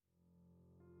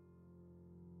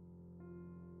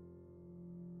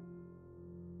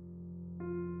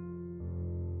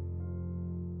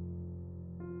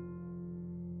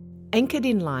Anchored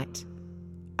in Light,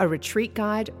 a retreat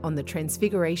guide on the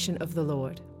Transfiguration of the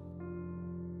Lord.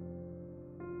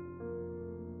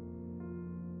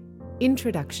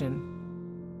 Introduction.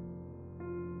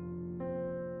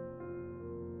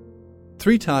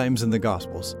 3 times in the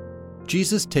Gospels,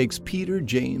 Jesus takes Peter,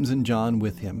 James, and John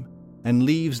with him and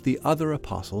leaves the other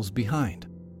apostles behind.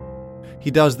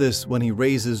 He does this when he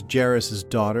raises Jairus'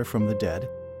 daughter from the dead,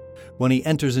 when he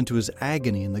enters into his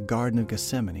agony in the Garden of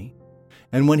Gethsemane,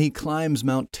 and when he climbs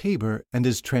Mount Tabor and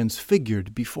is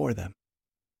transfigured before them.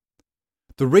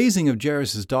 The raising of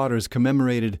Jairus' daughter is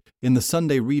commemorated in the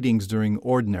Sunday readings during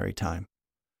ordinary time.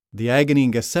 The agony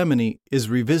in Gethsemane is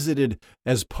revisited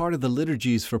as part of the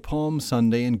liturgies for Palm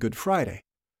Sunday and Good Friday.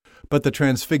 But the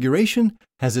Transfiguration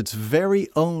has its very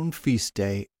own feast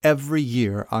day every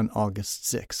year on August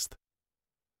 6th.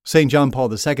 St. John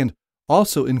Paul II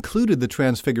also included the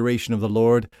Transfiguration of the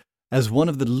Lord as one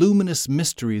of the luminous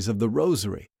mysteries of the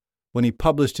Rosary when he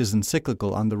published his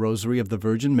encyclical on the Rosary of the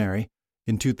Virgin Mary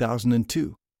in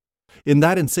 2002. In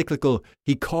that encyclical,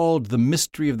 he called the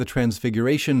mystery of the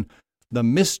Transfiguration the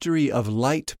mystery of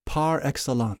light par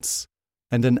excellence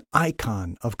and an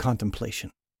icon of contemplation.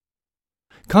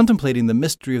 Contemplating the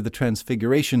mystery of the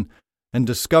Transfiguration and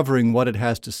discovering what it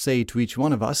has to say to each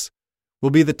one of us will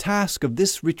be the task of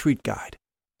this retreat guide,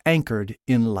 Anchored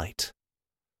in Light.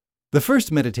 The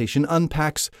first meditation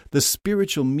unpacks the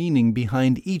spiritual meaning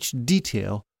behind each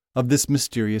detail of this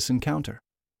mysterious encounter.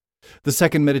 The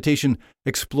second meditation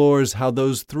explores how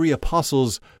those 3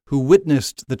 apostles who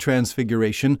witnessed the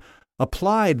Transfiguration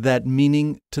applied that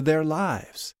meaning to their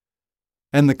lives.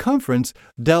 And the conference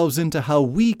delves into how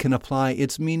we can apply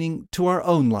its meaning to our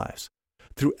own lives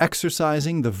through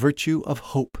exercising the virtue of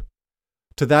hope.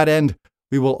 To that end,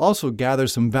 we will also gather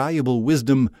some valuable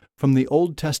wisdom from the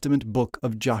Old Testament book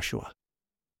of Joshua.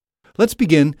 Let's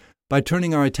begin by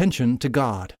turning our attention to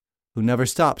God, who never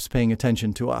stops paying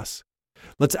attention to us.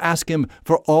 Let's ask Him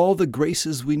for all the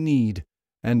graces we need,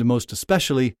 and most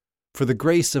especially for the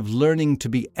grace of learning to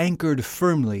be anchored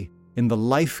firmly in the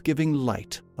life-giving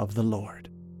light of the Lord.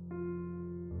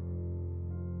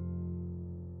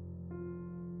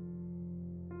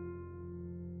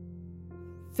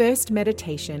 First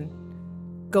meditation.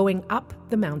 Going up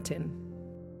the mountain.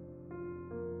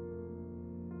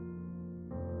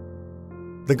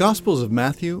 The Gospels of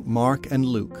Matthew, Mark, and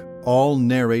Luke all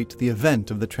narrate the event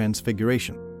of the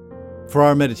Transfiguration. For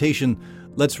our meditation,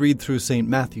 let's read through St.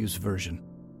 Matthew's version.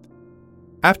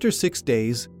 After 6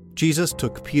 days, Jesus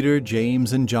took Peter,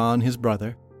 James, and John, his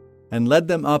brother, and led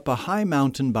them up a high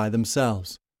mountain by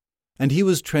themselves, and he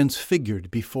was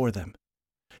transfigured before them.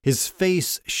 His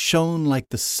face shone like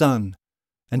the sun,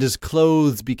 and his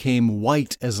clothes became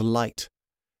white as light.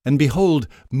 And behold,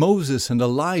 Moses and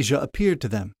Elijah appeared to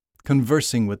them,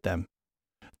 conversing with them.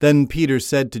 Then Peter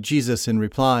said to Jesus in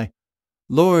reply,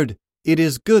 "Lord, it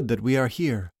is good that we are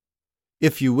here.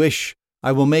 If you wish,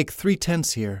 I will make 3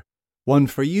 tents here, one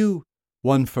for you,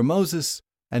 one for Moses,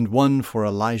 and one for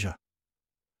Elijah."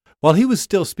 While he was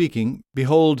still speaking,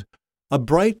 behold, a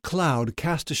bright cloud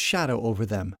cast a shadow over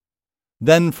them.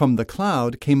 Then from the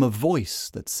cloud came a voice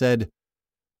that said,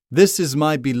 "This is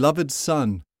my beloved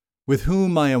Son, with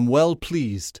whom I am well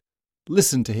pleased.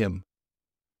 Listen to him."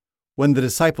 When the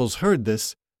disciples heard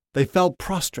this, they fell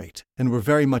prostrate and were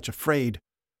very much afraid.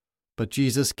 But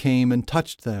Jesus came and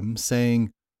touched them,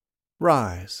 saying,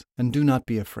 "Rise, and do not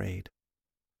be afraid."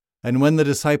 And when the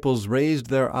disciples raised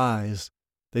their eyes,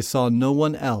 they saw no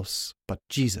one else but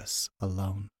Jesus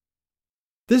alone.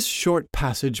 This short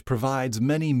passage provides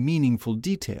many meaningful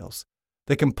details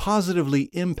that can positively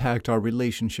impact our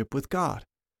relationship with God.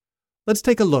 Let's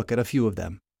take a look at a few of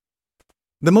them.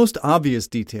 The most obvious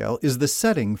detail is the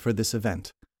setting for this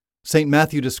event. St.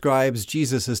 Matthew describes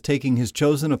Jesus as taking his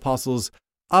chosen apostles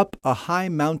up a high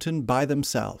mountain by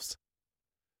themselves.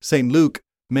 St. Luke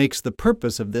makes the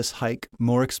purpose of this hike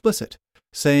more explicit,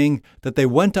 saying that they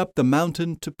went up the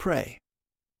mountain to pray.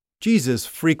 Jesus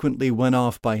frequently went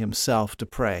off by himself to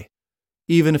pray,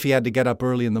 even if he had to get up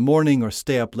early in the morning or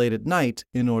stay up late at night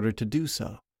in order to do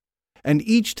so. And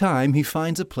each time he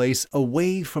finds a place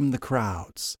away from the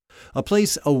crowds, a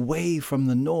place away from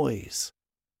the noise.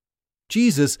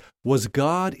 Jesus was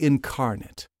God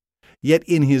incarnate, yet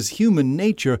in his human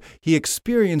nature he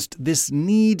experienced this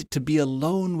need to be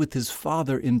alone with his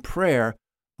Father in prayer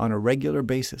on a regular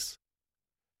basis.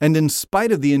 And in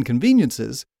spite of the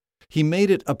inconveniences, he made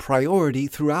it a priority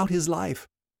throughout his life.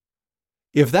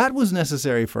 If that was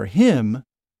necessary for him,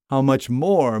 how much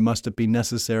more must it be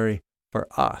necessary for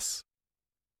us?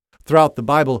 Throughout the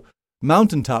Bible,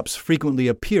 mountaintops frequently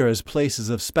appear as places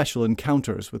of special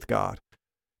encounters with God.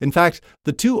 In fact,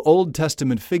 the two Old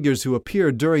Testament figures who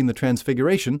appear during the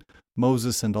Transfiguration,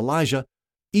 Moses and Elijah,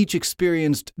 each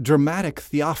experienced dramatic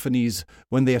theophanies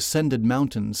when they ascended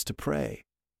mountains to pray.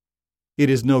 It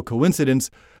is no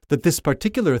coincidence that this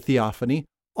particular theophany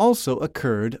also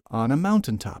occurred on a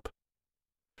mountaintop.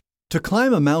 To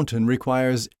climb a mountain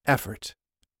requires effort.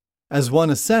 As one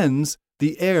ascends,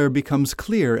 the air becomes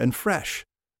clear and fresh,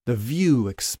 the view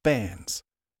expands,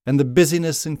 and the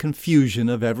busyness and confusion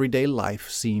of everyday life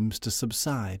seems to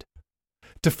subside.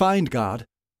 To find God,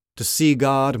 to see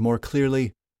God more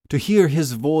clearly, to hear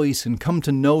His voice and come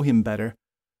to know Him better,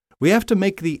 we have to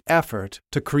make the effort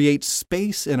to create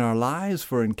space in our lives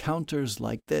for encounters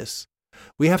like this.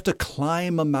 We have to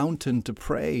climb a mountain to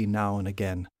pray now and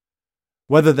again.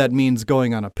 Whether that means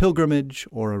going on a pilgrimage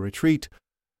or a retreat,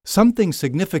 something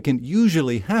significant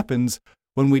usually happens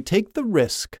when we take the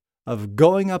risk of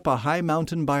going up a high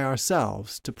mountain by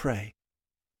ourselves to pray.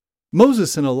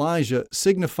 Moses and Elijah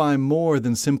signify more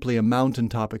than simply a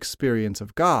mountaintop experience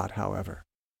of God, however.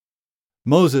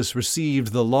 Moses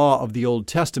received the law of the Old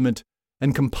Testament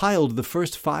and compiled the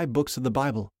first 5 books of the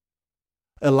Bible.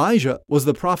 Elijah was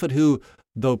the prophet who,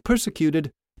 though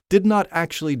persecuted, did not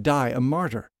actually die a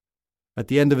martyr. At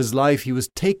the end of his life, he was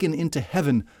taken into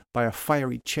heaven by a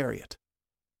fiery chariot.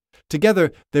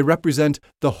 Together, they represent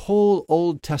the whole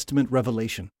Old Testament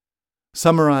revelation,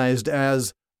 summarized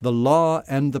as the Law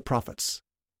and the Prophets.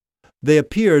 They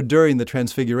appear during the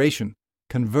Transfiguration,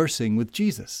 conversing with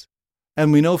Jesus.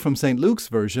 And we know from St. Luke's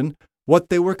version what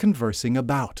they were conversing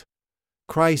about: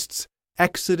 Christ's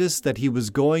exodus that he was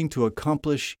going to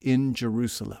accomplish in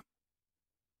Jerusalem.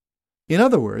 In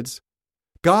other words,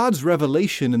 God's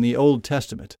revelation in the Old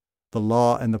Testament, the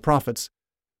Law and the Prophets,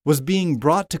 was being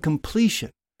brought to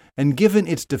completion and given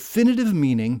its definitive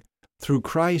meaning through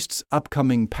Christ's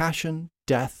upcoming passion,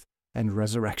 death, and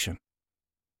resurrection.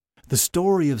 The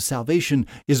story of salvation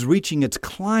is reaching its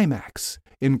climax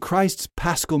in Christ's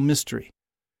paschal mystery,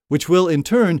 which will in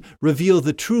turn reveal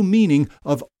the true meaning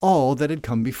of all that had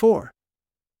come before.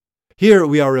 Here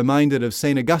we are reminded of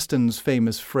St. Augustine's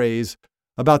famous phrase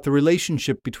about the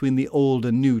relationship between the Old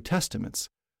and New Testaments,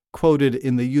 quoted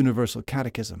in the Universal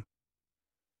Catechism.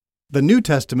 The New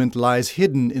Testament lies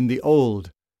hidden in the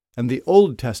Old, and the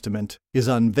Old Testament is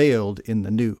unveiled in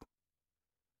the New.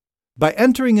 By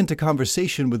entering into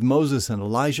conversation with Moses and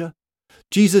Elijah,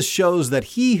 Jesus shows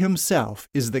that He Himself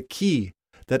is the key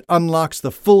that unlocks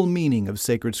the full meaning of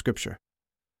sacred Scripture.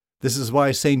 This is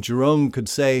why St. Jerome could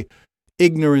say,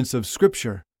 "Ignorance of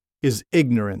Scripture is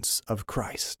ignorance of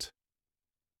Christ."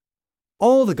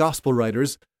 All the Gospel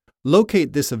writers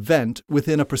locate this event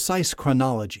within a precise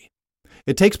chronology.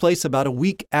 It takes place about a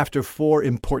week after 4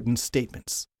 important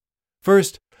statements.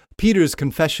 First, Peter's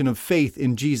confession of faith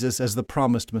in Jesus as the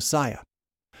promised Messiah.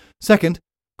 Second,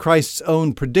 Christ's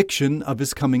own prediction of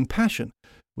His coming passion,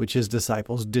 which His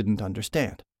disciples didn't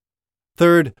understand.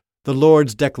 Third, the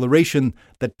Lord's declaration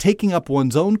that taking up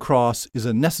one's own cross is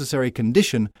a necessary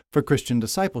condition for Christian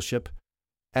discipleship.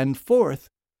 And fourth,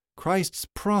 Christ's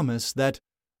promise that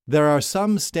there are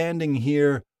some standing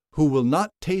here who will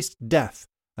not taste death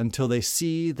until they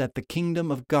see that the kingdom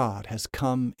of God has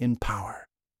come in power.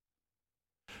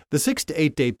 The 6 to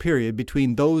 8 day period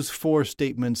between those 4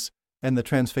 statements and the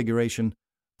Transfiguration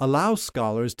allows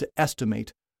scholars to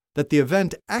estimate that the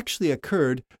event actually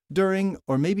occurred during,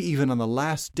 or maybe even on the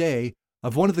last day,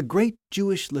 of one of the great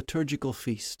Jewish liturgical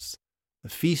feasts, the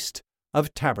Feast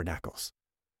of Tabernacles,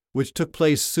 which took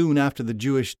place soon after the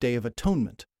Jewish Day of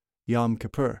Atonement, Yom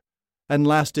Kippur, and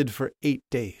lasted for 8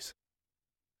 days.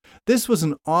 This was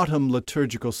an autumn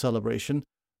liturgical celebration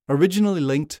originally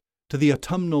linked to the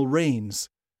autumnal rains,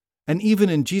 and even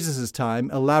in Jesus'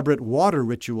 time, elaborate water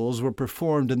rituals were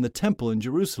performed in the temple in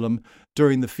Jerusalem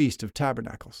during the Feast of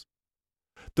Tabernacles.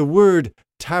 The word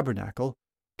tabernacle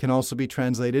can also be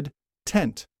translated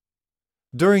tent.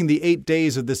 During the 8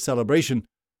 days of this celebration,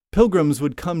 pilgrims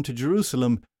would come to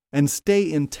Jerusalem and stay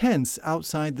in tents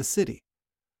outside the city.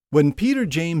 When Peter,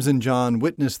 James, and John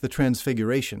witness the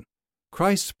Transfiguration,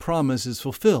 Christ's promise is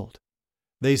fulfilled.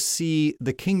 They see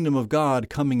the kingdom of God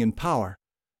coming in power,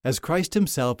 as Christ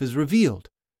Himself is revealed,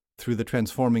 through the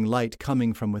transforming light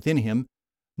coming from within Him,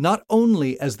 not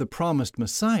only as the promised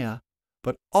Messiah,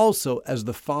 but also as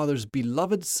the Father's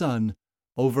beloved Son,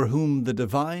 over whom the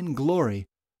divine glory,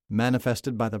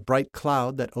 manifested by the bright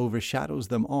cloud that overshadows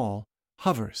them all,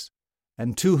 hovers,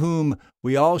 and to whom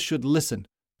we all should listen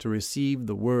to receive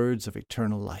the words of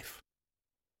eternal life.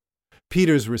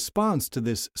 Peter's response to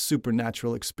this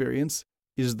supernatural experience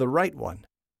is the right one.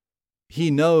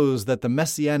 He knows that the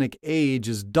Messianic age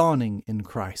is dawning in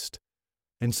Christ,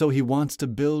 and so he wants to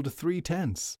build 3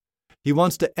 tents. He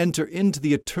wants to enter into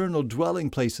the eternal dwelling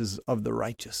places of the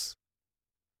righteous.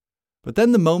 But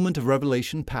then the moment of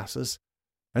revelation passes,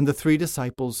 and the 3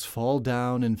 disciples fall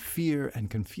down in fear and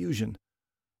confusion,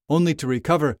 only to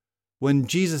recover when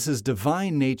Jesus'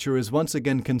 divine nature is once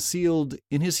again concealed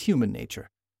in his human nature,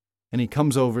 and he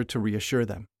comes over to reassure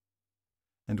them.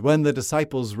 And when the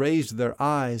disciples raised their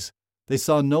eyes, they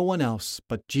saw no one else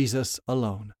but Jesus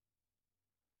alone.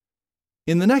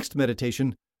 In the next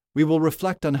meditation, we will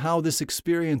reflect on how this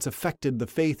experience affected the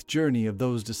faith journey of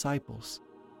those disciples.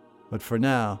 But for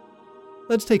now,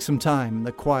 let's take some time in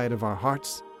the quiet of our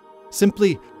hearts,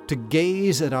 simply to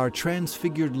gaze at our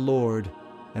transfigured Lord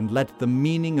and let the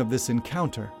meaning of this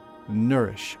encounter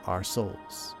nourish our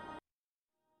souls.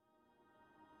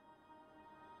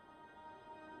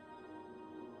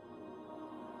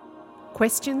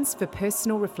 Questions for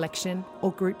personal reflection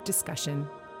or group discussion.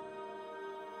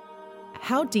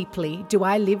 How deeply do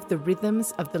I live the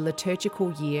rhythms of the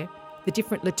liturgical year, the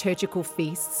different liturgical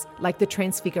feasts, like the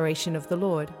Transfiguration of the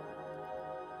Lord?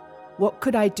 What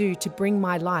could I do to bring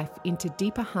my life into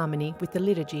deeper harmony with the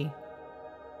liturgy?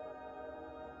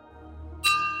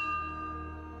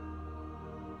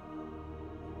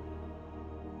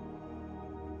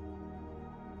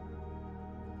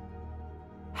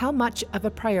 How much of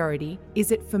a priority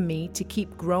is it for me to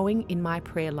keep growing in my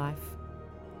prayer life?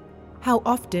 How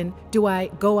often do I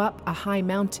go up a high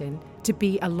mountain to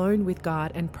be alone with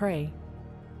God and pray?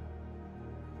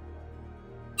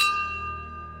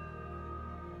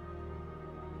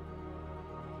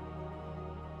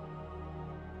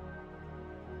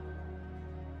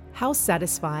 How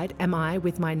satisfied am I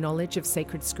with my knowledge of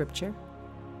sacred scripture?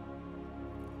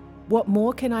 What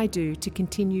more can I do to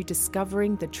continue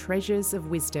discovering the treasures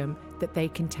of wisdom that they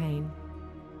contain?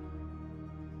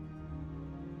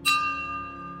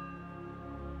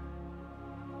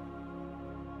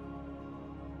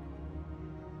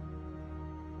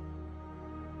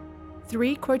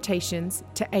 Three quotations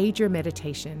to aid your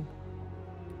meditation.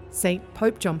 St.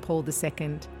 Pope John Paul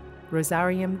II,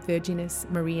 Rosarium Virginis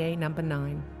Mariae No.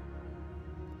 9.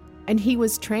 And he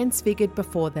was transfigured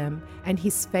before them, and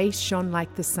his face shone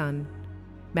like the sun.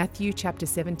 Matthew chapter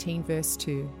 17, verse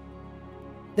 2.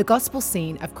 The gospel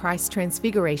scene of Christ's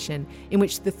transfiguration, in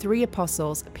which the 3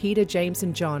 apostles, Peter, James,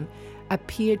 and John,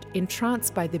 appeared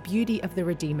entranced by the beauty of the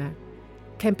Redeemer,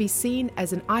 can be seen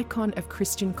as an icon of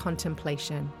Christian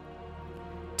contemplation.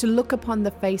 To look upon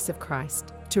the face of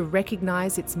Christ, to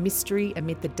recognize its mystery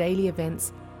amid the daily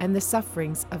events and the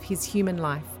sufferings of his human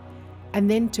life, and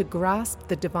then to grasp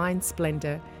the divine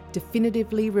splendor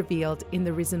definitively revealed in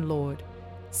the risen Lord,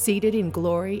 seated in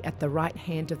glory at the right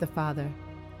hand of the Father.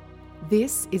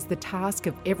 This is the task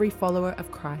of every follower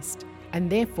of Christ, and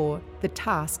therefore the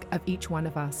task of each one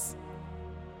of us.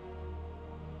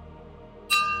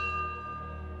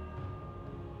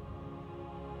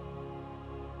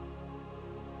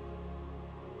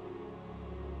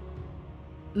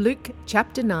 Luke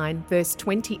chapter 9, verse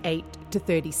 28 to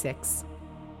 36.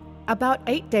 About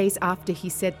 8 days after he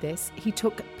said this, he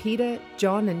took Peter,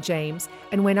 John, and James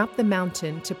and went up the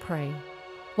mountain to pray.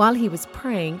 While he was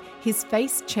praying, his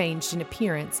face changed in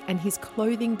appearance, and his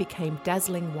clothing became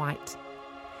dazzling white.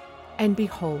 And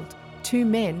behold, 2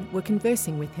 men were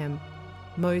conversing with him,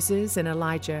 Moses and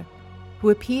Elijah, who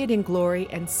appeared in glory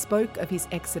and spoke of his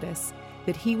exodus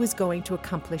that he was going to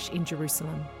accomplish in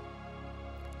Jerusalem.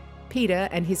 Peter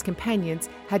and his companions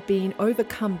had been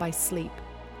overcome by sleep,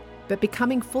 but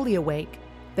becoming fully awake,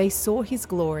 they saw his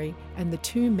glory and the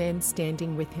 2 men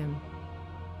standing with him.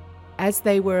 As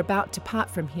they were about to part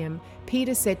from him,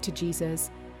 Peter said to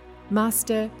Jesus,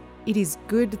 "Master, it is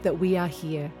good that we are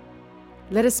here.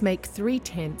 Let us make 3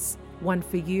 tents, one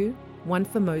for you, one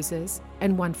for Moses,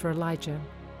 and one for Elijah."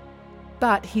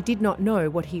 But he did not know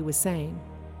what he was saying.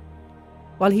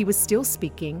 While he was still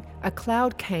speaking, a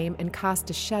cloud came and cast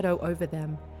a shadow over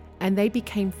them, and they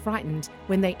became frightened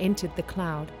when they entered the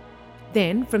cloud.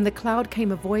 Then from the cloud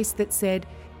came a voice that said,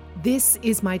 "This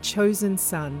is my chosen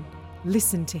Son.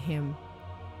 Listen to him."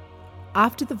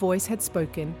 After the voice had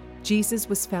spoken, Jesus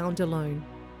was found alone.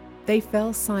 They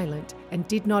fell silent and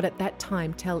did not at that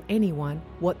time tell anyone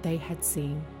what they had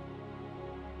seen.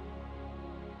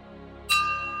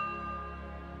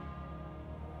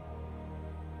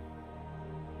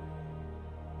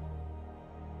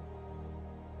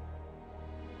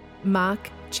 Mark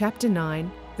chapter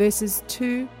 9, verses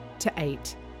 2 to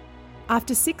 8.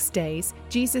 After 6 days,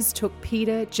 Jesus took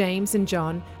Peter, James, and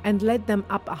John and led them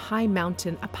up a high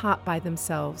mountain apart by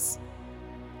themselves.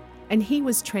 And he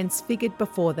was transfigured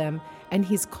before them, and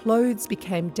his clothes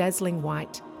became dazzling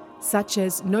white, such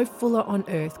as no fuller on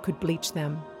earth could bleach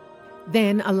them.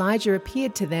 Then Elijah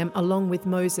appeared to them along with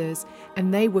Moses,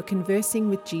 and they were conversing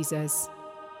with Jesus.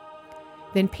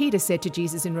 Then Peter said to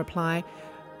Jesus in reply,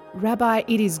 "Rabbi,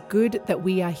 it is good that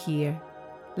we are here.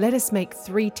 Let us make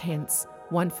 3 tents,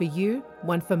 one for you,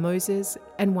 one for Moses,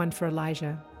 and one for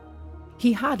Elijah."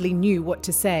 He hardly knew what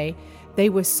to say. They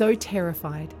were so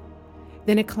terrified.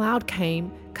 Then a cloud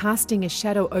came, casting a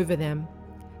shadow over them.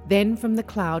 Then from the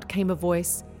cloud came a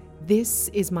voice, "This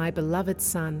is my beloved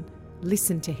Son.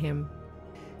 Listen to him."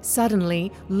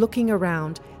 Suddenly, looking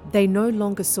around, they no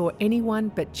longer saw anyone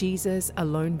but Jesus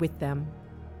alone with them.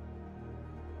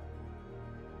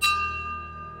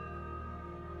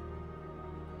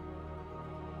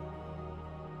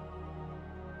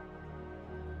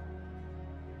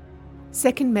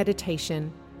 Second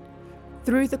meditation,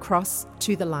 through the cross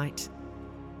to the light.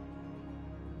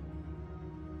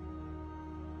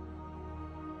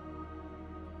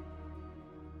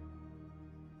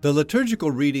 The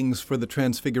liturgical readings for the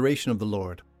Transfiguration of the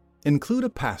Lord include a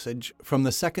passage from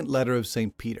the second letter of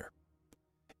St. Peter.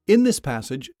 In this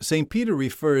passage, St. Peter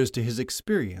refers to his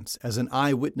experience as an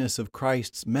eyewitness of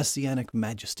Christ's messianic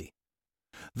majesty.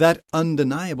 That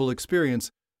undeniable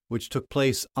experience, which took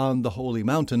place on the Holy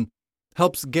Mountain,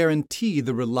 helps guarantee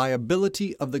the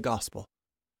reliability of the gospel.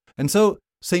 And so,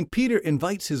 St. Peter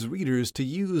invites his readers to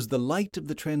use the light of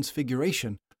the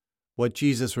Transfiguration, what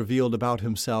Jesus revealed about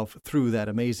himself through that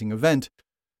amazing event,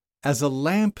 as a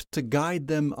lamp to guide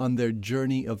them on their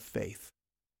journey of faith.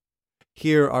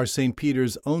 Here are St.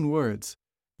 Peter's own words,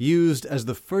 used as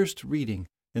the first reading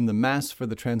in the Mass for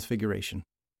the Transfiguration.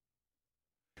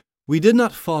 "We did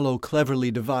not follow cleverly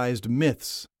devised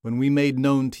myths when we made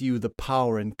known to you the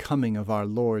power and coming of our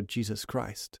Lord Jesus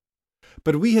Christ,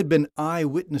 but we had been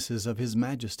eyewitnesses of his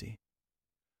majesty.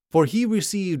 For he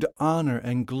received honor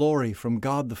and glory from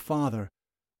God the Father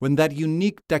when that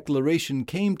unique declaration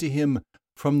came to him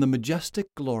from the majestic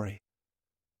glory,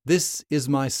 'This is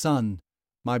my Son,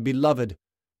 my beloved,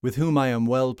 with whom I am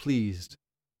well pleased.'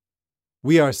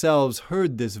 We ourselves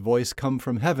heard this voice come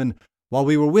from heaven while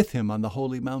we were with him on the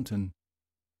holy mountain.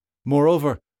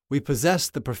 Moreover, we possess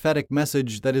the prophetic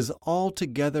message that is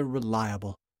altogether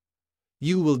reliable.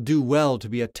 You will do well to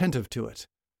be attentive to it,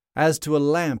 as to a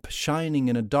lamp shining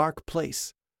in a dark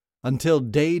place, until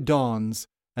day dawns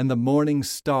and the morning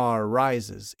star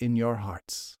rises in your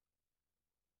hearts."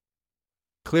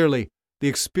 Clearly, the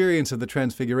experience of the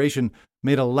Transfiguration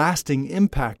made a lasting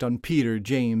impact on Peter,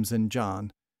 James, and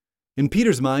John. In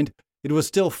Peter's mind, it was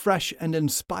still fresh and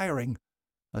inspiring,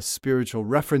 a spiritual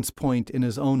reference point in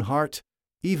his own heart,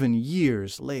 even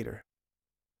years later.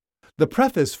 The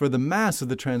preface for the Mass of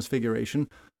the Transfiguration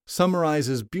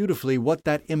summarizes beautifully what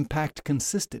that impact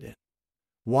consisted in,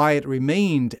 why it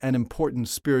remained an important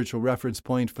spiritual reference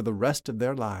point for the rest of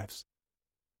their lives.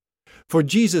 For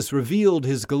Jesus revealed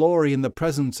his glory in the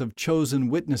presence of chosen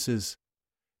witnesses,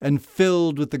 and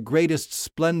filled with the greatest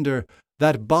splendor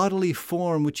that bodily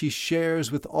form which he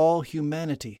shares with all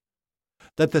humanity,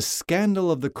 that the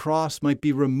scandal of the cross might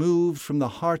be removed from the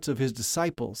hearts of his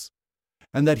disciples,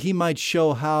 and that he might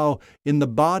show how, in the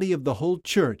body of the whole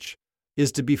Church,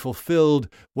 is to be fulfilled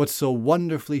what so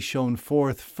wonderfully shone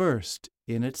forth first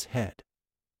in its head.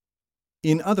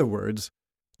 In other words,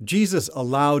 Jesus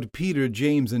allowed Peter,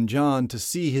 James, and John to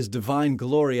see his divine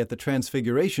glory at the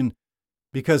Transfiguration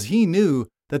because he knew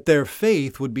that their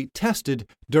faith would be tested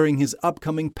during his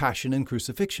upcoming passion and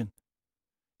crucifixion.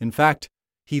 In fact,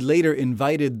 he later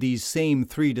invited these same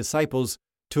 3 disciples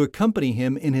to accompany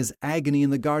him in his agony in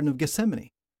the Garden of Gethsemane.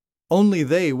 Only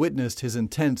they witnessed his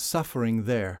intense suffering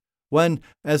there, when,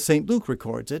 as St. Luke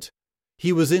records it,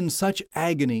 he was in such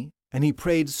agony and he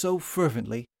prayed so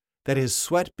fervently that his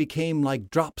sweat became like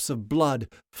drops of blood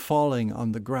falling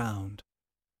on the ground.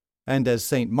 And as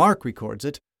St. Mark records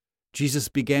it, Jesus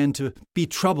began to be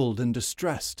troubled and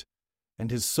distressed, and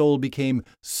his soul became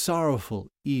sorrowful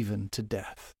even to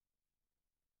death.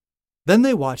 Then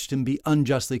they watched him be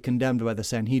unjustly condemned by the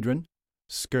Sanhedrin,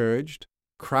 scourged,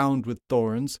 crowned with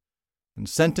thorns, and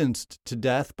sentenced to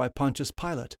death by Pontius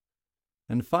Pilate,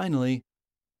 and finally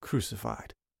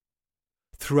crucified.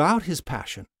 Throughout his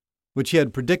passion, which he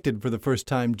had predicted for the first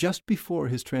time just before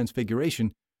his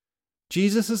Transfiguration,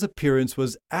 Jesus' appearance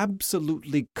was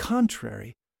absolutely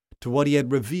contrary to what he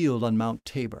had revealed on Mount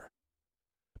Tabor.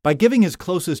 By giving his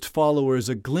closest followers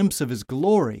a glimpse of his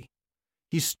glory,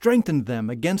 he strengthened them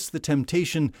against the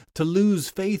temptation to lose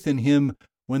faith in him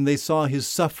when they saw his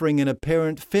suffering and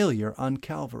apparent failure on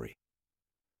Calvary.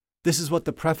 This is what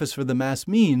the preface for the Mass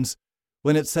means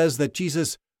when it says that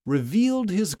Jesus revealed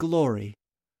his glory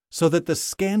so that the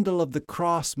scandal of the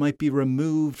cross might be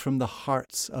removed from the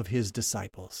hearts of his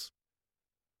disciples.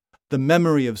 the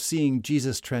memory of seeing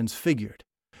Jesus transfigured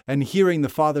and hearing the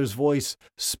Father's voice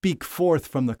speak forth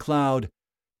from the cloud,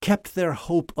 kept their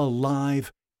hope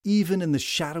alive even in the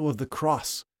shadow of the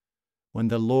cross, when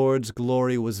the Lord's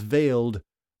glory was veiled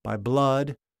by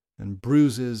blood and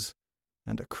bruises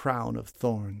and a crown of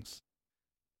thorns.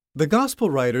 The Gospel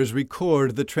writers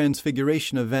record the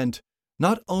Transfiguration event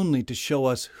not only to show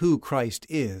us who Christ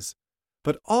is,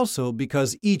 but also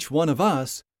because each one of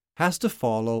us has to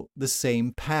follow the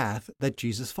same path that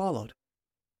Jesus followed.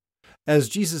 As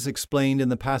Jesus explained in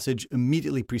the passage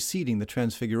immediately preceding the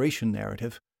Transfiguration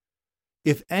narrative,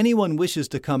 "If anyone wishes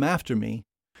to come after me,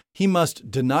 he must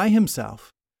deny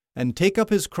himself and take up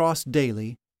his cross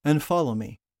daily and follow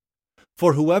me.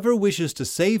 For whoever wishes to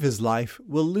save his life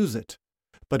will lose it,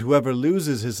 but whoever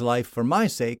loses his life for my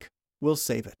sake will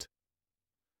save it."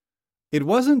 It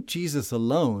wasn't Jesus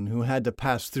alone who had to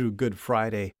pass through Good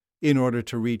Friday in order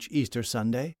to reach Easter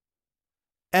Sunday.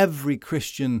 Every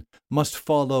Christian must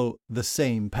follow the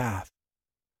same path.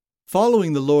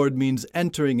 Following the Lord means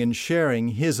entering and sharing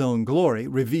His own glory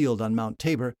revealed on Mount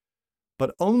Tabor,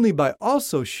 but only by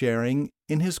also sharing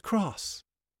in His cross.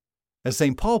 As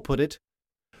St. Paul put it,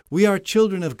 "We are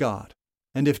children of God,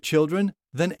 and if children,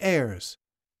 then heirs,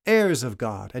 heirs of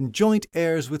God, and joint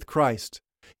heirs with Christ,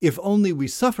 if only we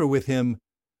suffer with Him,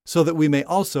 so that we may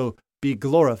also be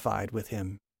glorified with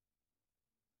Him."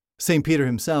 St. Peter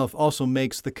himself also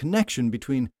makes the connection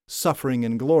between suffering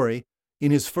and glory in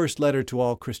his first letter to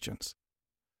all Christians.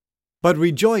 "But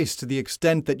rejoice to the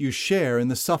extent that you share in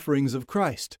the sufferings of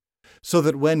Christ, so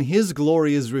that when His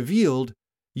glory is revealed,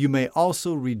 you may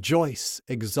also rejoice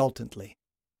exultantly."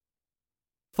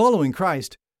 Following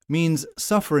Christ means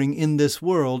suffering in this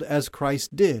world as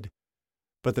Christ did,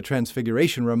 but the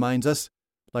Transfiguration reminds us,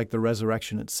 like the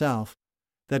resurrection itself,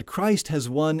 that Christ has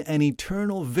won an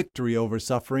eternal victory over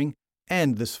suffering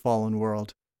and this fallen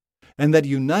world, and that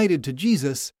united to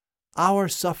Jesus, our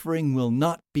suffering will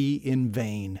not be in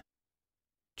vain.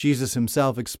 Jesus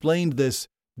Himself explained this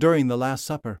during the Last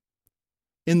Supper.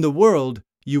 "In the world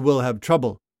you will have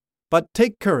trouble, but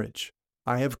take courage,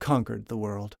 I have conquered the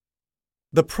world."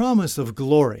 The promise of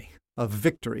glory, of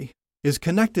victory, is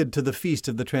connected to the Feast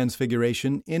of the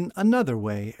Transfiguration in another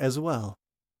way as well.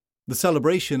 The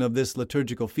celebration of this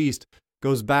liturgical feast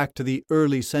goes back to the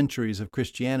early centuries of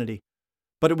Christianity,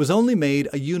 but it was only made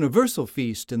a universal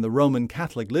feast in the Roman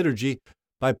Catholic liturgy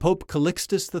by Pope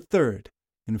Calixtus III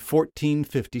in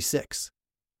 1456.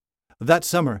 That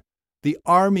summer, the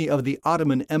army of the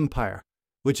Ottoman Empire,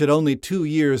 which had only 2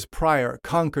 years prior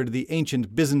conquered the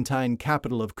ancient Byzantine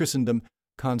capital of Christendom,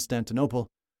 Constantinople,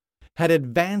 had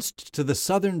advanced to the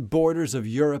southern borders of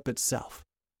Europe itself,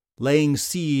 laying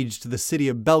siege to the city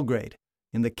of Belgrade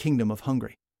in the Kingdom of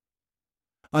Hungary.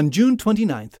 On June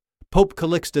 29th, Pope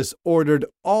Calixtus ordered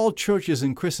all churches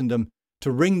in Christendom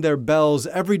to ring their bells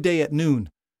every day at noon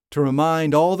to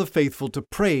remind all the faithful to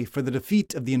pray for the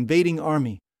defeat of the invading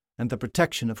army and the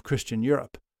protection of Christian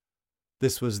Europe.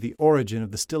 This was the origin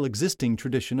of the still existing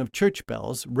tradition of church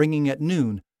bells ringing at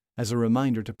noon as a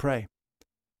reminder to pray.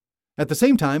 At the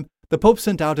same time, the Pope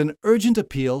sent out an urgent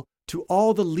appeal to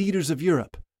all the leaders of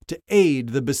Europe to aid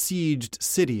the besieged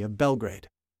city of Belgrade.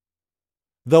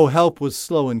 Though help was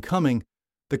slow in coming,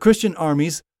 the Christian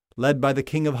armies, led by the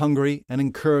King of Hungary and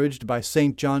encouraged by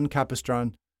St. John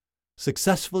Capistran,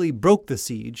 successfully broke the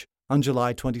siege on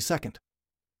July 22nd.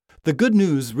 The good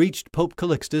news reached Pope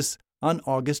Calixtus on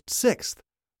August 6th,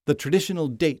 the traditional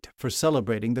date for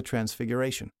celebrating the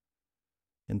Transfiguration.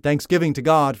 In thanksgiving to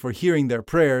God for hearing their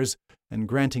prayers and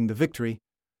granting the victory,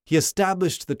 he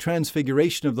established the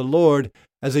Transfiguration of the Lord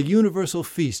as a universal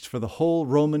feast for the whole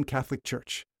Roman Catholic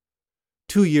Church.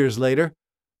 2 years later,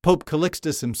 Pope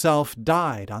Calixtus himself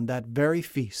died on that very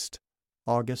feast,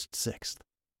 August 6th.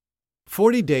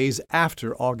 40 days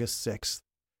after August 6th,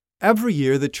 every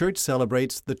year the Church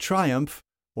celebrates the triumph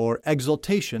or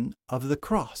exaltation of the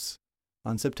cross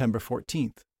on September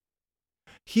 14th.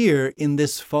 Here in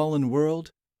this fallen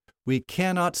world, we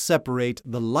cannot separate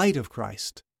the light of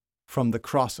Christ from the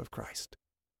cross of Christ.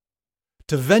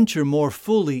 To venture more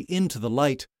fully into the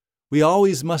light, we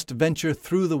always must venture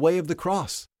through the way of the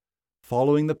cross,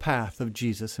 following the path of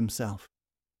Jesus Himself.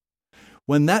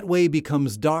 When that way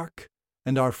becomes dark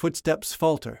and our footsteps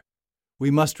falter, we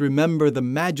must remember the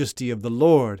majesty of the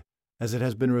Lord as it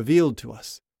has been revealed to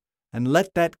us, and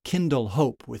let that kindle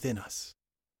hope within us.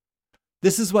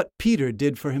 This is what Peter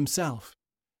did for himself,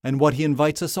 and what he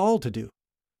invites us all to do,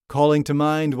 calling to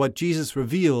mind what Jesus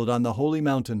revealed on the holy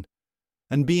mountain,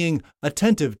 and being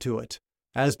attentive to it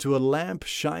as to a lamp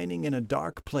shining in a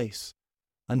dark place,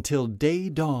 until day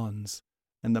dawns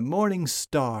and the morning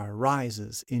star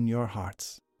rises in your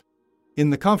hearts. In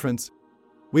the conference,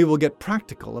 we will get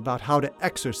practical about how to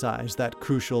exercise that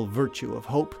crucial virtue of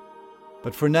hope.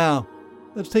 But for now,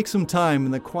 let's take some time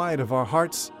in the quiet of our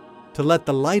hearts to let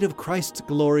the light of Christ's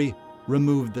glory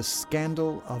remove the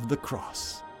scandal of the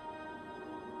cross.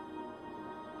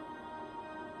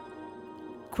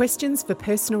 Questions for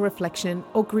personal reflection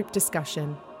or group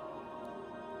discussion.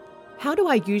 How do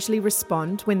I usually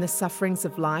respond when the sufferings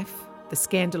of life, the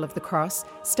scandal of the cross,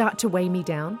 start to weigh me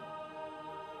down?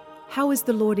 How is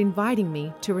the Lord inviting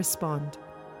me to respond?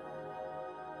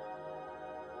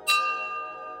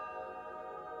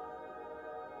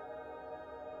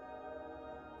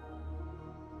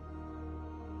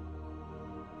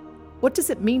 What does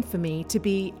it mean for me to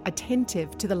be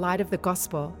attentive to the light of the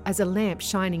gospel as a lamp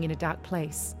shining in a dark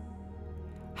place?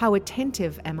 How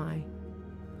attentive am I?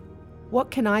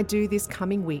 What can I do this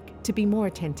coming week to be more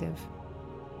attentive?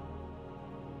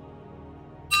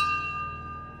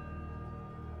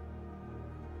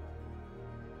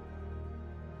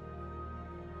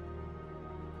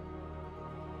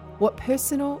 What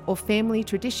personal or family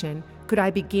tradition could I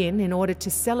begin in order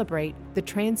to celebrate the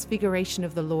transfiguration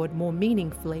of the Lord more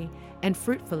meaningfully and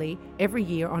fruitfully every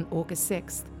year on August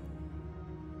 6th?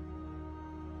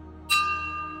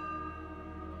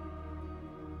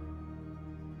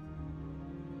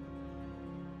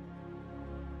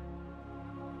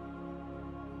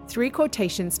 Three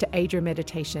quotations to aid your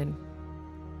meditation.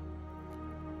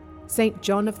 St.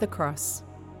 John of the Cross.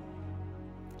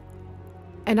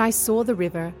 And I saw the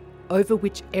river over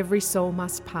which every soul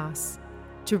must pass,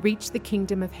 to reach the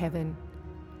kingdom of heaven,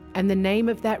 and the name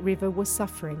of that river was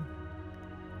suffering.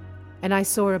 And I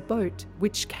saw a boat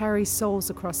which carries souls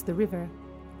across the river,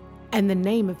 and the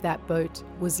name of that boat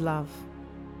was love.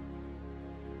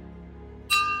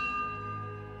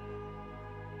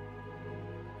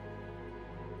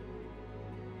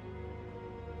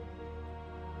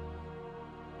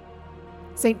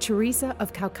 Saint Teresa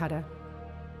of Calcutta.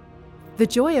 The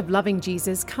joy of loving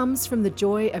Jesus comes from the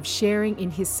joy of sharing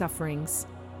in his sufferings.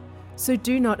 So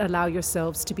do not allow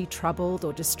yourselves to be troubled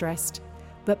or distressed,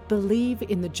 but believe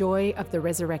in the joy of the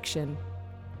resurrection.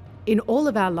 In all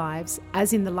of our lives,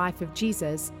 as in the life of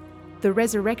Jesus, the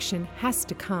resurrection has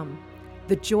to come.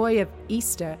 The joy of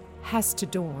Easter has to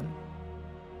dawn.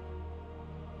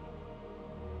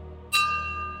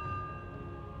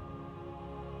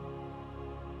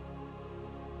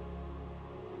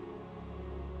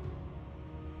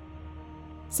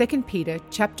 Second Peter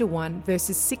chapter 1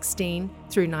 verses 16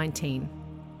 through 19.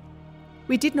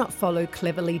 We did not follow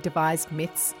cleverly devised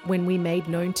myths when we made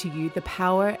known to you the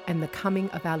power and the coming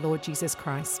of our Lord Jesus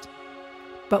Christ,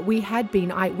 but we had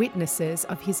been eyewitnesses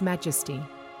of his majesty.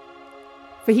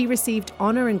 For he received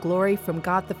honor and glory from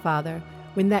God the Father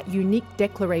when that unique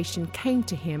declaration came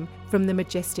to him from the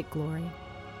majestic glory.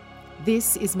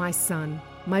 This is my Son,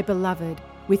 my beloved,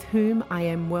 with whom I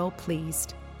am well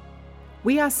pleased.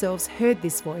 We ourselves heard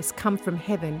this voice come from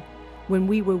heaven when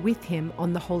we were with him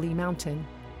on the holy mountain.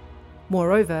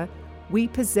 Moreover, we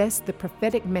possess the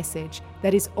prophetic message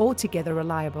that is altogether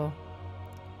reliable.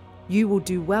 You will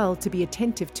do well to be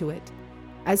attentive to it,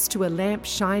 as to a lamp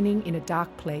shining in a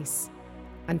dark place,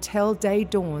 until day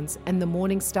dawns and the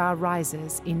morning star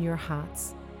rises in your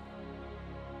hearts.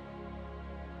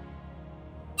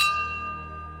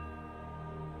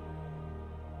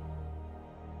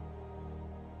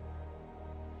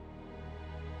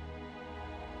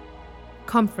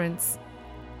 Conference,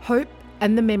 Hope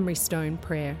and the Memory Stone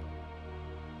Prayer.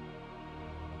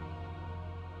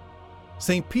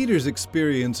 St. Peter's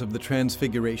experience of the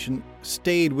Transfiguration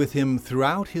stayed with him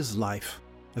throughout his life,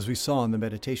 as we saw in the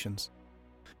Meditations.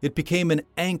 It became an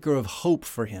anchor of hope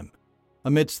for him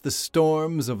amidst the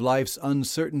storms of life's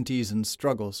uncertainties and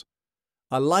struggles,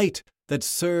 a light that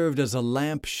served as a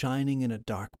lamp shining in a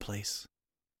dark place.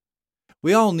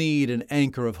 We all need an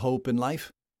anchor of hope in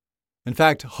life. In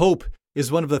fact, hope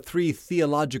is one of the three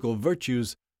theological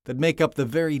virtues that make up the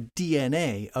very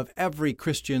DNA of every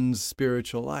Christian's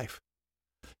spiritual life.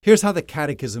 Here's how the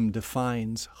Catechism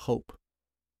defines hope.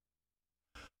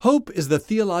 Hope is the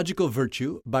theological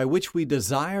virtue by which we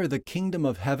desire the kingdom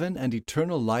of heaven and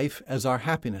eternal life as our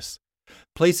happiness,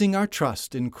 placing our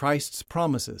trust in Christ's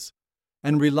promises,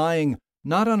 and relying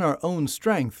not on our own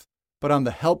strength, but on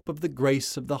the help of the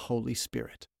grace of the Holy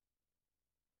Spirit.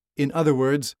 In other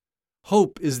words,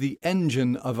 hope is the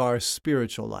engine of our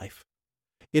spiritual life.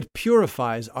 It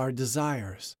purifies our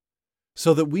desires,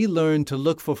 so that we learn to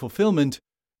look for fulfillment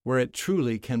where it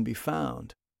truly can be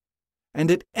found. And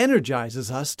it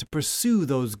energizes us to pursue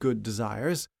those good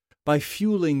desires by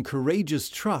fueling courageous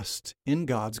trust in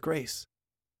God's grace.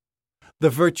 The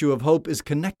virtue of hope is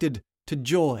connected to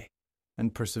joy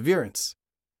and perseverance,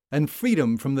 and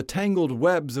freedom from the tangled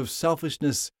webs of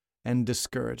selfishness and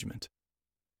discouragement.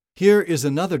 Here is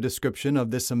another description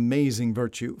of this amazing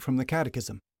virtue from the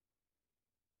Catechism.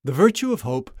 The virtue of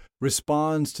hope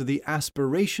responds to the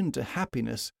aspiration to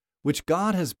happiness which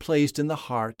God has placed in the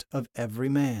heart of every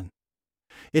man.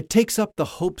 It takes up the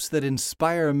hopes that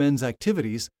inspire men's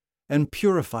activities and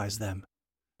purifies them,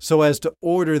 so as to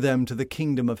order them to the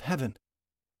kingdom of heaven.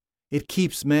 It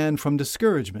keeps man from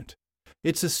discouragement.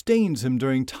 It sustains him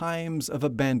during times of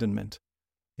abandonment.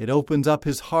 It opens up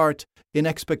his heart in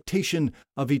expectation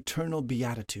of eternal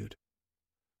beatitude.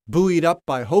 Buoyed up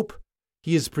by hope,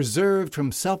 he is preserved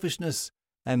from selfishness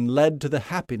and led to the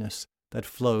happiness that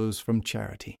flows from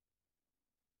charity.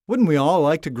 Wouldn't we all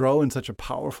like to grow in such a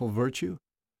powerful virtue?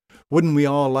 Wouldn't we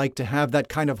all like to have that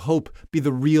kind of hope be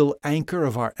the real anchor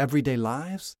of our everyday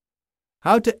lives?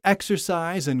 How to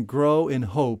exercise and grow in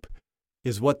hope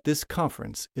is what this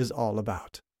conference is all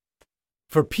about.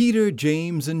 For Peter,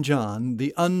 James, and John,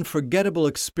 the unforgettable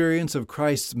experience of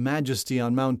Christ's majesty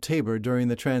on Mount Tabor during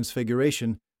the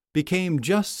Transfiguration became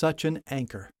just such an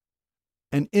anchor,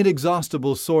 an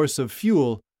inexhaustible source of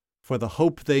fuel for the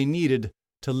hope they needed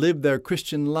to live their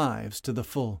Christian lives to the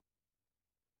full.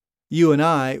 You and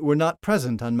I were not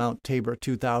present on Mount Tabor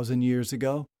 2,000 years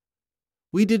ago.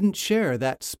 We didn't share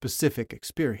that specific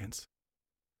experience.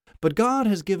 But God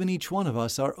has given each one of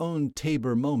us our own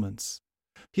Tabor moments.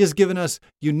 He has given us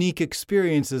unique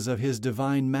experiences of His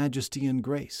divine majesty and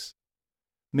grace.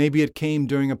 Maybe it came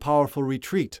during a powerful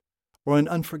retreat or an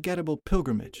unforgettable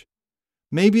pilgrimage.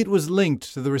 Maybe it was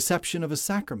linked to the reception of a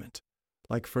sacrament,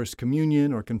 like First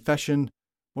Communion or confession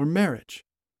or marriage.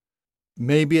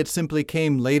 Maybe it simply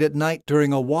came late at night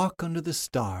during a walk under the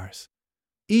stars.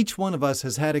 Each one of us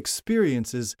has had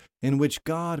experiences in which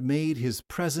God made His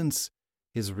presence,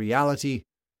 His reality,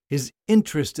 His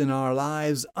interest in our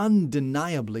lives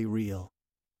undeniably real.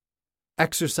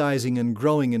 Exercising and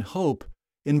growing in hope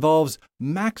involves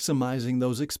maximizing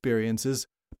those experiences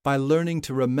by learning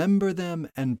to remember them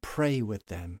and pray with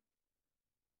them.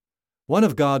 One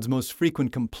of God's most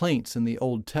frequent complaints in the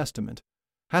Old Testament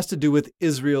has to do with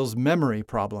Israel's memory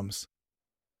problems.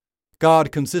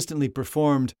 God consistently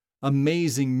performed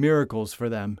amazing miracles for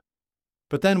them,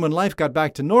 but then when life got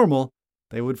back to normal,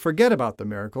 they would forget about the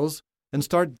miracles and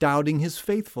start doubting His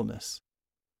faithfulness.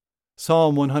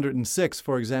 Psalm 106,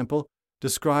 for example,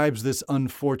 describes this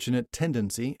unfortunate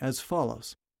tendency as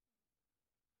follows.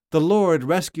 The Lord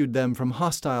rescued them from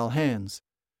hostile hands,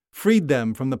 freed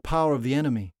them from the power of the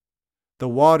enemy. The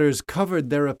waters covered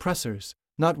their oppressors,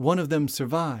 not one of them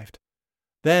survived.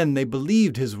 Then they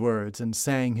believed His words and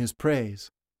sang His praise.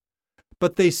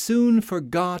 But they soon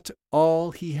forgot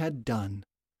all He had done.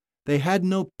 They had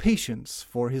no patience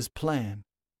for His plan.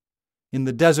 In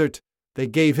the desert, they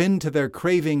gave in to their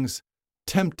cravings,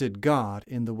 tempted God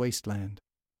in the wasteland.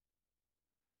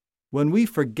 When we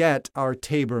forget our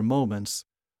Tabor moments,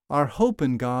 our hope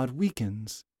in God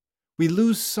weakens. We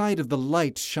lose sight of the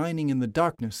light shining in the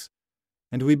darkness,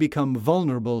 and we become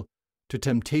vulnerable to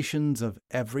temptations of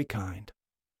every kind.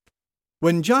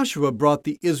 When Joshua brought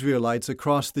the Israelites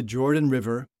across the Jordan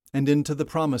River and into the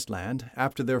Promised Land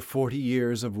after their 40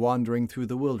 years of wandering through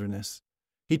the wilderness,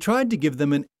 he tried to give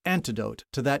them an antidote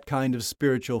to that kind of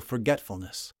spiritual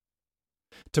forgetfulness.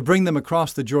 To bring them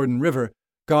across the Jordan River,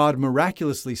 God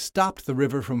miraculously stopped the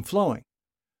river from flowing,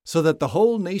 so that the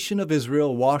whole nation of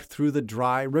Israel walked through the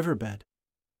dry riverbed.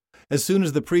 As soon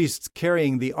as the priests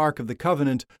carrying the Ark of the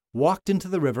Covenant walked into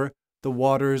the river, the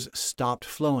waters stopped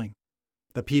flowing.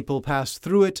 The people passed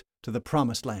through it to the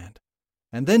Promised Land.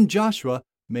 And then Joshua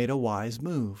made a wise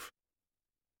move.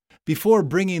 Before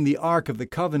bringing the Ark of the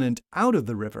Covenant out of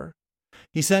the river,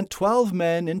 he sent 12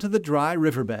 men into the dry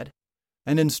riverbed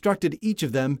and instructed each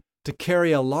of them to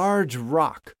carry a large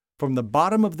rock from the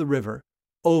bottom of the river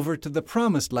over to the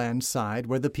Promised Land side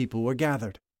where the people were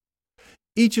gathered.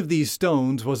 Each of these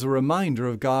stones was a reminder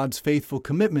of God's faithful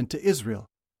commitment to Israel,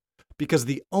 because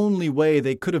the only way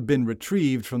they could have been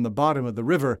retrieved from the bottom of the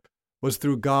river was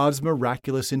through God's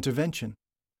miraculous intervention.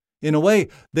 In a way,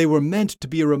 they were meant to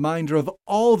be a reminder of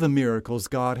all the miracles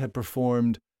God had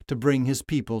performed to bring His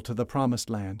people to the Promised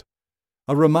Land,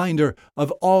 a reminder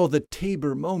of all the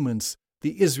Tabor moments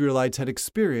the Israelites had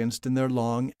experienced in their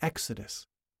long exodus.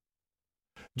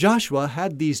 Joshua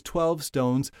had these 12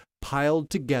 stones piled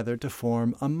together to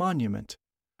form a monument,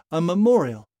 a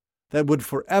memorial that would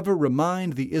forever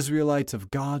remind the Israelites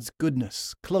of God's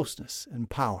goodness, closeness, and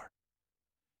power.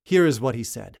 Here is what he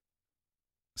said.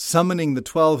 Summoning the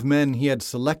 12 men he had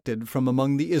selected from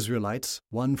among the Israelites,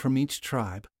 one from each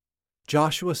tribe,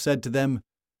 Joshua said to them,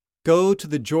 "Go to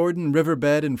the Jordan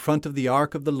riverbed in front of the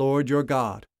ark of the Lord your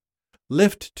God.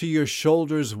 Lift to your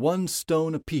shoulders one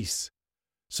stone apiece,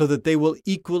 so that they will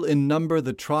equal in number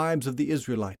the tribes of the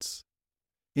Israelites.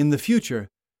 In the future,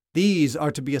 these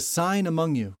are to be a sign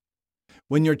among you.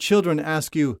 When your children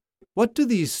ask you, 'What do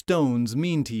these stones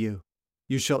mean to you?'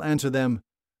 you shall answer them,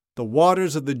 'The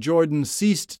waters of the Jordan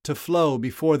ceased to flow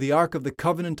before the ark of the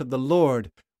covenant of the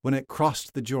Lord when it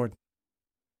crossed the Jordan.'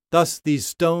 Thus these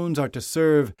stones are to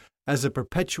serve as a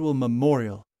perpetual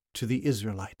memorial to the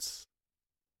Israelites."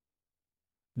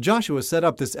 Joshua set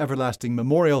up this everlasting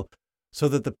memorial so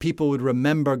that the people would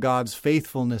remember God's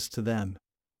faithfulness to them,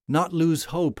 not lose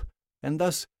hope, and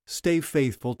thus stay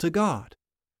faithful to God.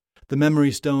 The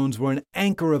memory stones were an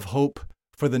anchor of hope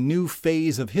for the new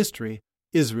phase of history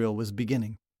Israel was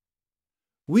beginning.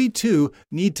 We too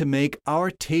need to make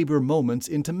our Tabor moments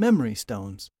into memory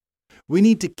stones. We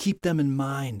need to keep them in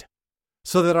mind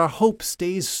so that our hope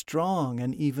stays strong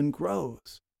and even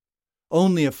grows.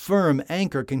 Only a firm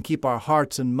anchor can keep our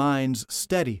hearts and minds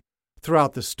steady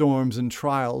throughout the storms and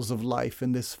trials of life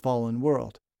in this fallen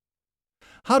world.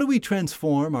 How do we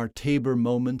transform our Tabor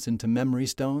moments into memory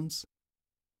stones?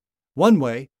 One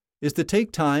way is to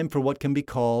take time for what can be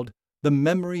called the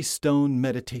memory stone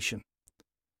meditation.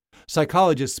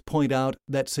 Psychologists point out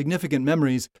that significant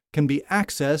memories can be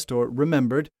accessed or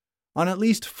remembered on at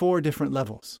least 4 different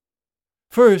levels.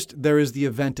 First, there is the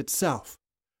event itself,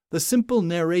 the simple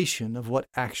narration of what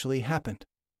actually happened.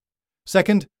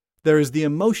 Second, there is the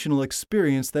emotional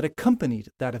experience that accompanied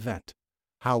that event,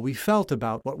 how we felt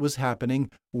about what was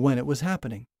happening when it was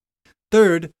happening.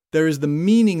 Third, there is the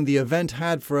meaning the event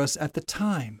had for us at the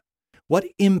time,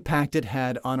 what impact it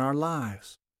had on our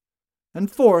lives. And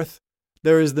fourth,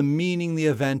 there is the meaning the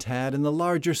event had in the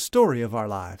larger story of our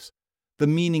lives, the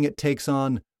meaning it takes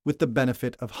on with the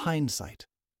benefit of hindsight.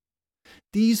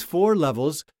 These 4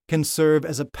 levels can serve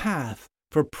as a path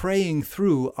for praying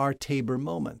through our Tabor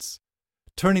moments,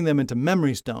 turning them into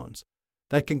memory stones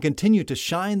that can continue to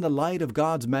shine the light of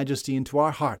God's majesty into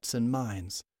our hearts and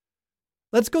minds.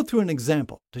 Let's go through an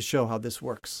example to show how this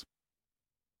works.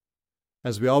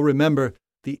 As we all remember,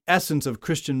 the essence of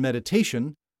Christian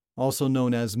meditation, also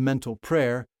known as mental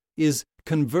prayer, is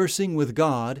conversing with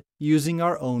God using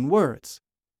our own words.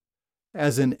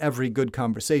 As in every good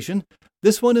conversation,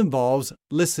 this one involves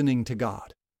listening to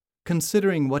God,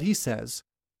 considering what He says,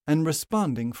 and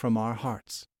responding from our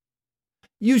hearts.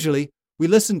 Usually, we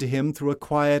listen to Him through a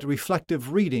quiet,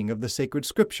 reflective reading of the sacred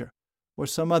Scripture or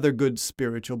some other good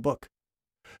spiritual book.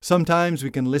 Sometimes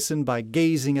we can listen by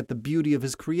gazing at the beauty of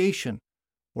His creation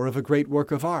or of a great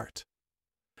work of art.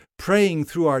 Praying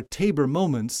through our Tabor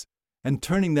moments and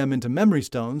turning them into memory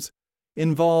stones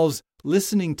involves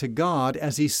listening to God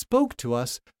as He spoke to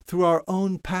us through our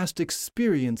own past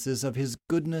experiences of His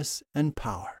goodness and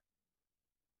power.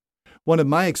 One of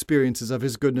my experiences of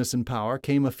His goodness and power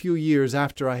came a few years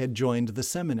after I had joined the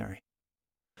seminary.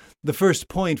 The first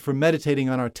point for meditating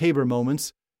on our Tabor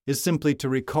moments is simply to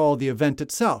recall the event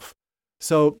itself.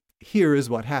 So here is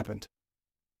what happened.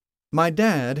 My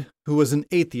dad, who was an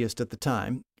atheist at the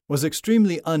time, was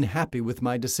extremely unhappy with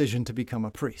my decision to become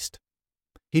a priest.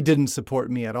 He didn't support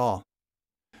me at all.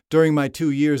 During my 2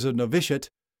 years of novitiate,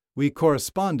 we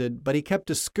corresponded, but he kept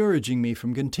discouraging me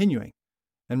from continuing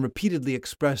and repeatedly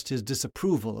expressed his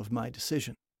disapproval of my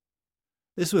decision.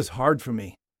 This was hard for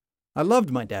me. I loved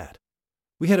my dad.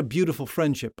 We had a beautiful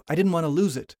friendship. I didn't want to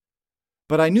lose it.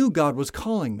 But I knew God was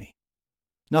calling me.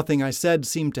 Nothing I said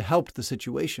seemed to help the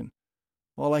situation.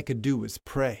 All I could do was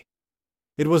pray.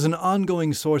 It was an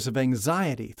ongoing source of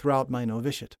anxiety throughout my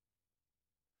novitiate.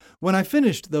 When I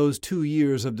finished those 2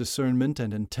 years of discernment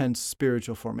and intense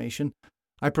spiritual formation,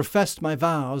 I professed my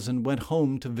vows and went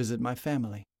home to visit my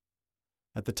family.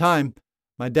 At the time,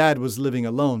 my dad was living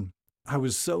alone. I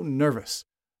was so nervous,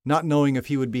 not knowing if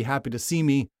he would be happy to see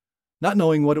me, not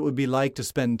knowing what it would be like to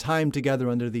spend time together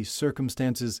under these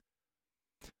circumstances.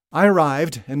 I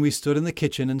arrived, and we stood in the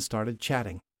kitchen and started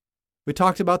chatting. We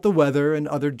talked about the weather and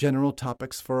other general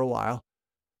topics for a while.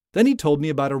 Then he told me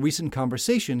about a recent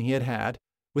conversation he had had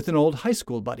with an old high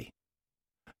school buddy.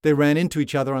 They ran into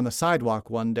each other on the sidewalk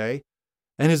one day,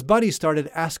 and his buddy started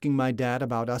asking my dad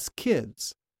about us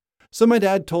kids. So my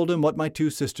dad told him what my 2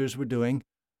 sisters were doing,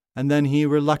 and then he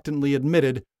reluctantly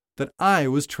admitted that I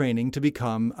was training to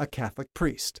become a Catholic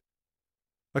priest.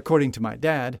 According to my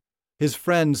dad, his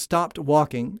friend stopped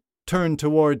walking, turned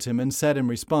towards him, and said in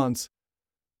response,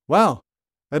 "Well,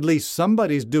 at least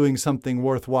somebody's doing something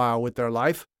worthwhile with their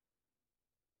life."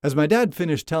 As my dad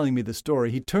finished telling me the story,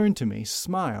 he turned to me,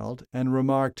 smiled, and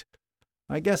remarked,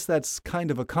 "I guess that's kind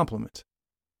of a compliment."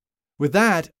 With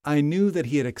that, I knew that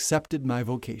he had accepted my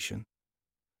vocation.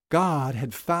 God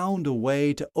had found a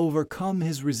way to overcome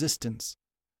his resistance.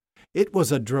 It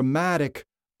was a dramatic,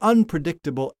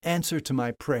 unpredictable answer to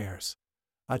my prayers,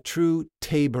 a true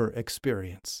Tabor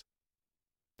experience.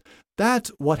 That's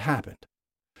what happened.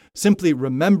 Simply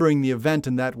remembering the event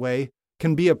in that way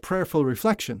can be a prayerful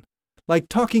reflection, like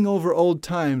talking over old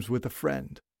times with a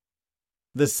friend.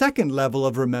 The second level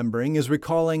of remembering is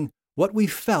recalling what we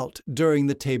felt during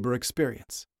the Tabor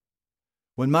experience.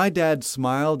 When my dad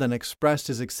smiled and expressed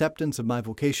his acceptance of my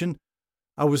vocation,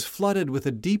 I was flooded with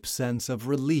a deep sense of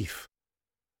relief.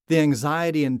 The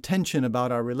anxiety and tension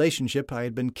about our relationship I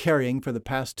had been carrying for the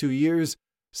past 2 years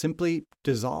simply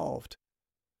dissolved.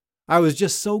 I was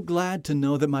just so glad to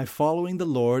know that my following the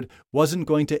Lord wasn't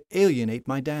going to alienate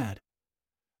my dad.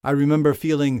 I remember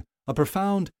feeling a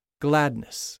profound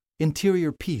gladness,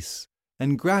 interior peace,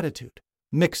 and gratitude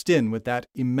mixed in with that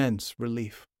immense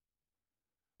relief.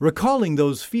 Recalling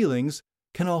those feelings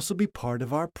can also be part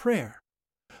of our prayer.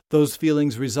 Those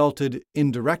feelings resulted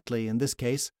indirectly, in this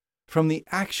case, from the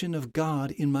action of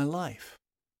God in my life.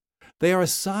 They are a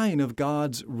sign of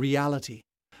God's reality,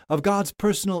 of God's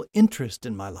personal interest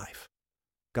in my life.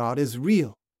 God is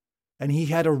real, and He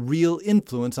had a real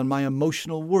influence on my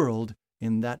emotional world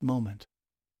in that moment.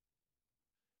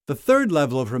 The third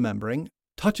level of remembering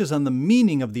touches on the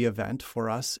meaning of the event for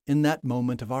us in that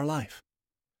moment of our life.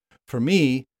 For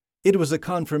me, it was a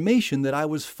confirmation that I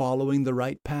was following the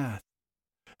right path.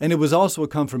 And it was also a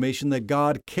confirmation that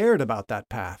God cared about that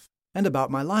path and about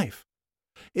my life.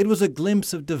 It was a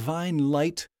glimpse of divine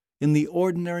light in the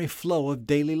ordinary flow of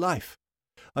daily life,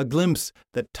 a glimpse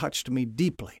that touched me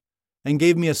deeply and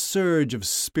gave me a surge of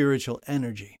spiritual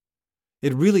energy.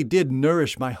 It really did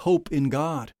nourish my hope in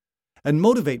God and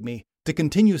motivate me to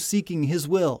continue seeking His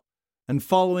will and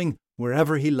following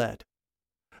wherever He led.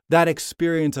 That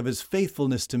experience of His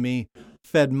faithfulness to me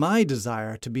fed my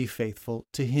desire to be faithful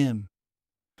to Him.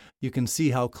 You can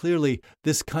see how clearly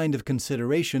this kind of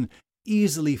consideration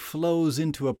easily flows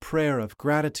into a prayer of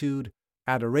gratitude,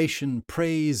 adoration,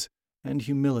 praise, and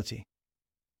humility.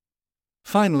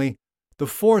 Finally, the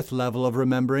fourth level of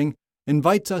remembering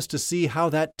invites us to see how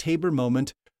that Tabor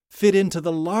moment fit into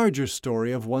the larger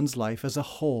story of one's life as a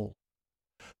whole.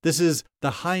 This is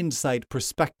the hindsight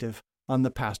perspective on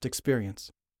the past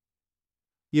experience.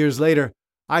 Years later,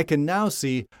 I can now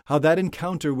see how that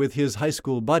encounter with his high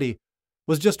school buddy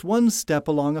was just one step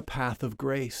along a path of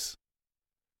grace.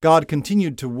 God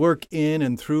continued to work in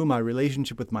and through my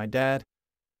relationship with my dad,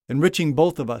 enriching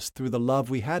both of us through the love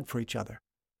we had for each other.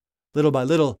 Little by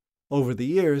little, over the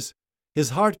years,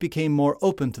 his heart became more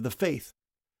open to the faith,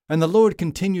 and the Lord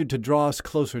continued to draw us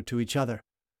closer to each other,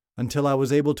 until I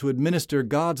was able to administer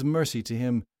God's mercy to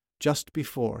him just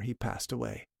before he passed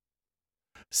away.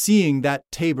 Seeing that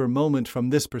Tabor moment from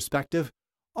this perspective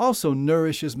also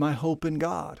nourishes my hope in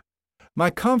God, my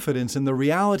confidence in the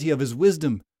reality of His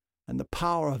wisdom and the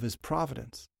power of His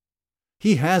providence.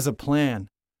 He has a plan,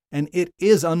 and it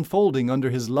is unfolding under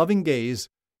His loving gaze,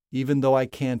 even though I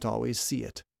can't always see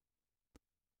it.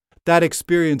 That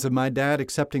experience of my dad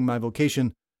accepting my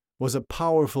vocation was a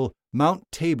powerful Mount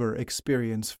Tabor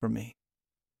experience for me.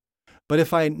 But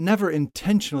if I never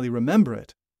intentionally remember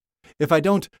it, if I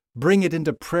don't bring it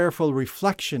into prayerful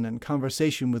reflection and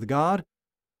conversation with God,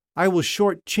 I will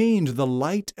shortchange the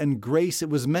light and grace it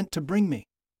was meant to bring me.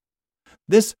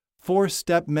 This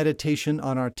 4-step meditation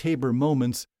on our Tabor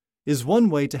moments is one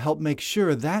way to help make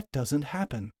sure that doesn't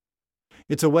happen.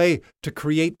 It's a way to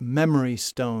create memory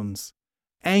stones,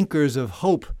 anchors of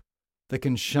hope that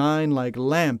can shine like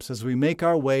lamps as we make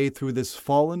our way through this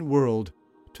fallen world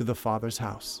to the Father's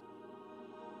house.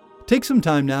 Take some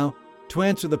time now to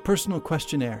answer the personal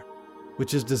questionnaire,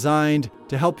 which is designed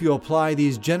to help you apply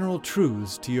these general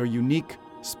truths to your unique,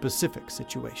 specific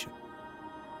situation.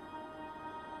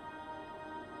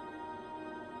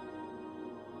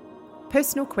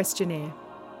 Personal questionnaire.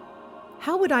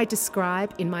 How would I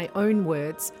describe in my own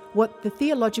words what the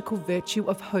theological virtue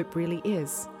of hope really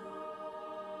is?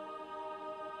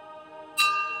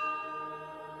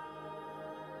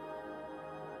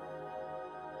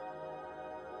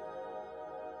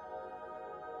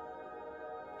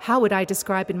 How would I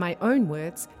describe in my own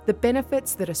words the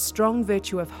benefits that a strong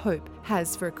virtue of hope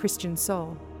has for a Christian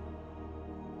soul?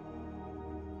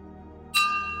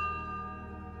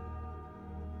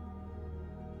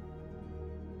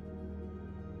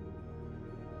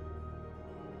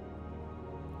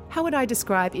 How would I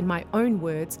describe in my own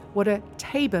words what a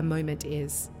Tabor moment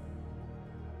is?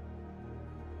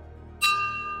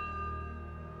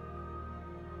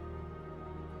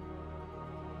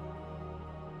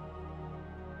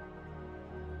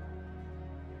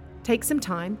 Take some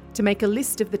time to make a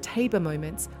list of the Tabor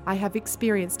moments I have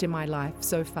experienced in my life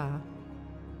so far.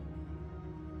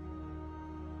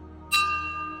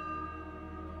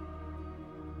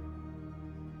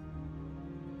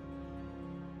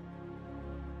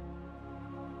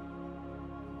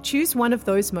 Choose one of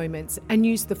those moments and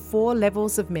use the 4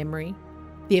 levels of memory: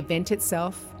 the event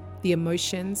itself, the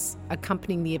emotions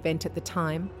accompanying the event at the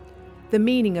time, the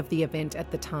meaning of the event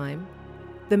at the time,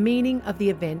 the meaning of the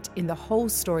event in the whole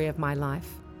story of my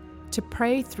life, to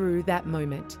pray through that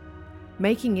moment,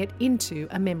 making it into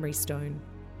a memory stone.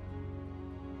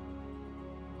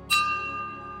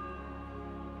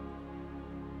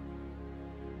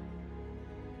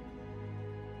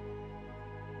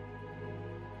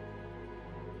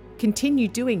 Continue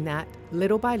doing that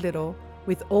little by little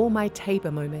with all my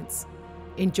Tabor moments,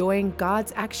 enjoying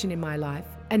God's action in my life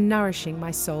and nourishing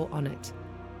my soul on it.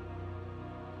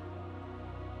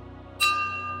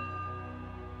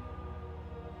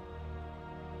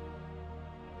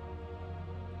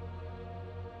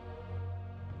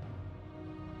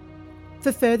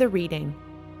 For further reading,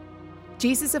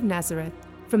 Jesus of Nazareth,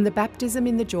 From the Baptism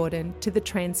in the Jordan to the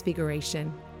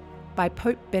Transfiguration, by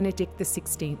Pope Benedict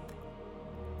XVI.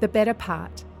 The Better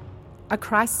Part, a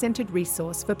Christ-centered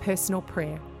resource for personal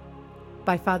prayer,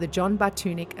 by Father John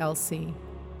Bartunek, LC.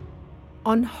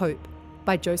 On Hope,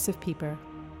 by Joseph Pieper.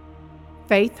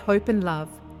 Faith, Hope and Love,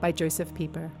 by Joseph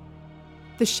Pieper.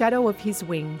 The Shadow of His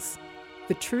Wings,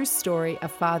 the True Story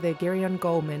of Father Gerion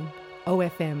Goldman,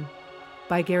 OFM,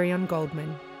 by Gerion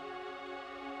Goldman.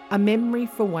 A Memory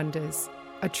for Wonders,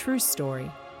 a True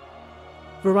Story.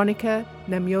 Veronica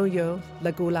Namyoyo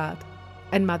Lagoulard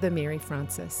and Mother Mary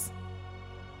Francis.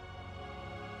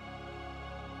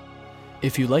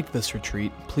 If you like this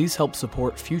retreat, please help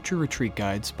support future retreat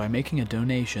guides by making a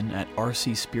donation at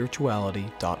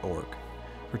rcspirituality.org.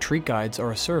 Retreat guides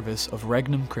are a service of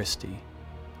Regnum Christi,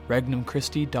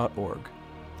 regnumchristi.org.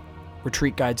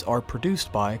 Retreat guides are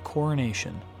produced by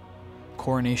Coronation,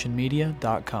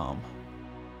 coronationmedia.com.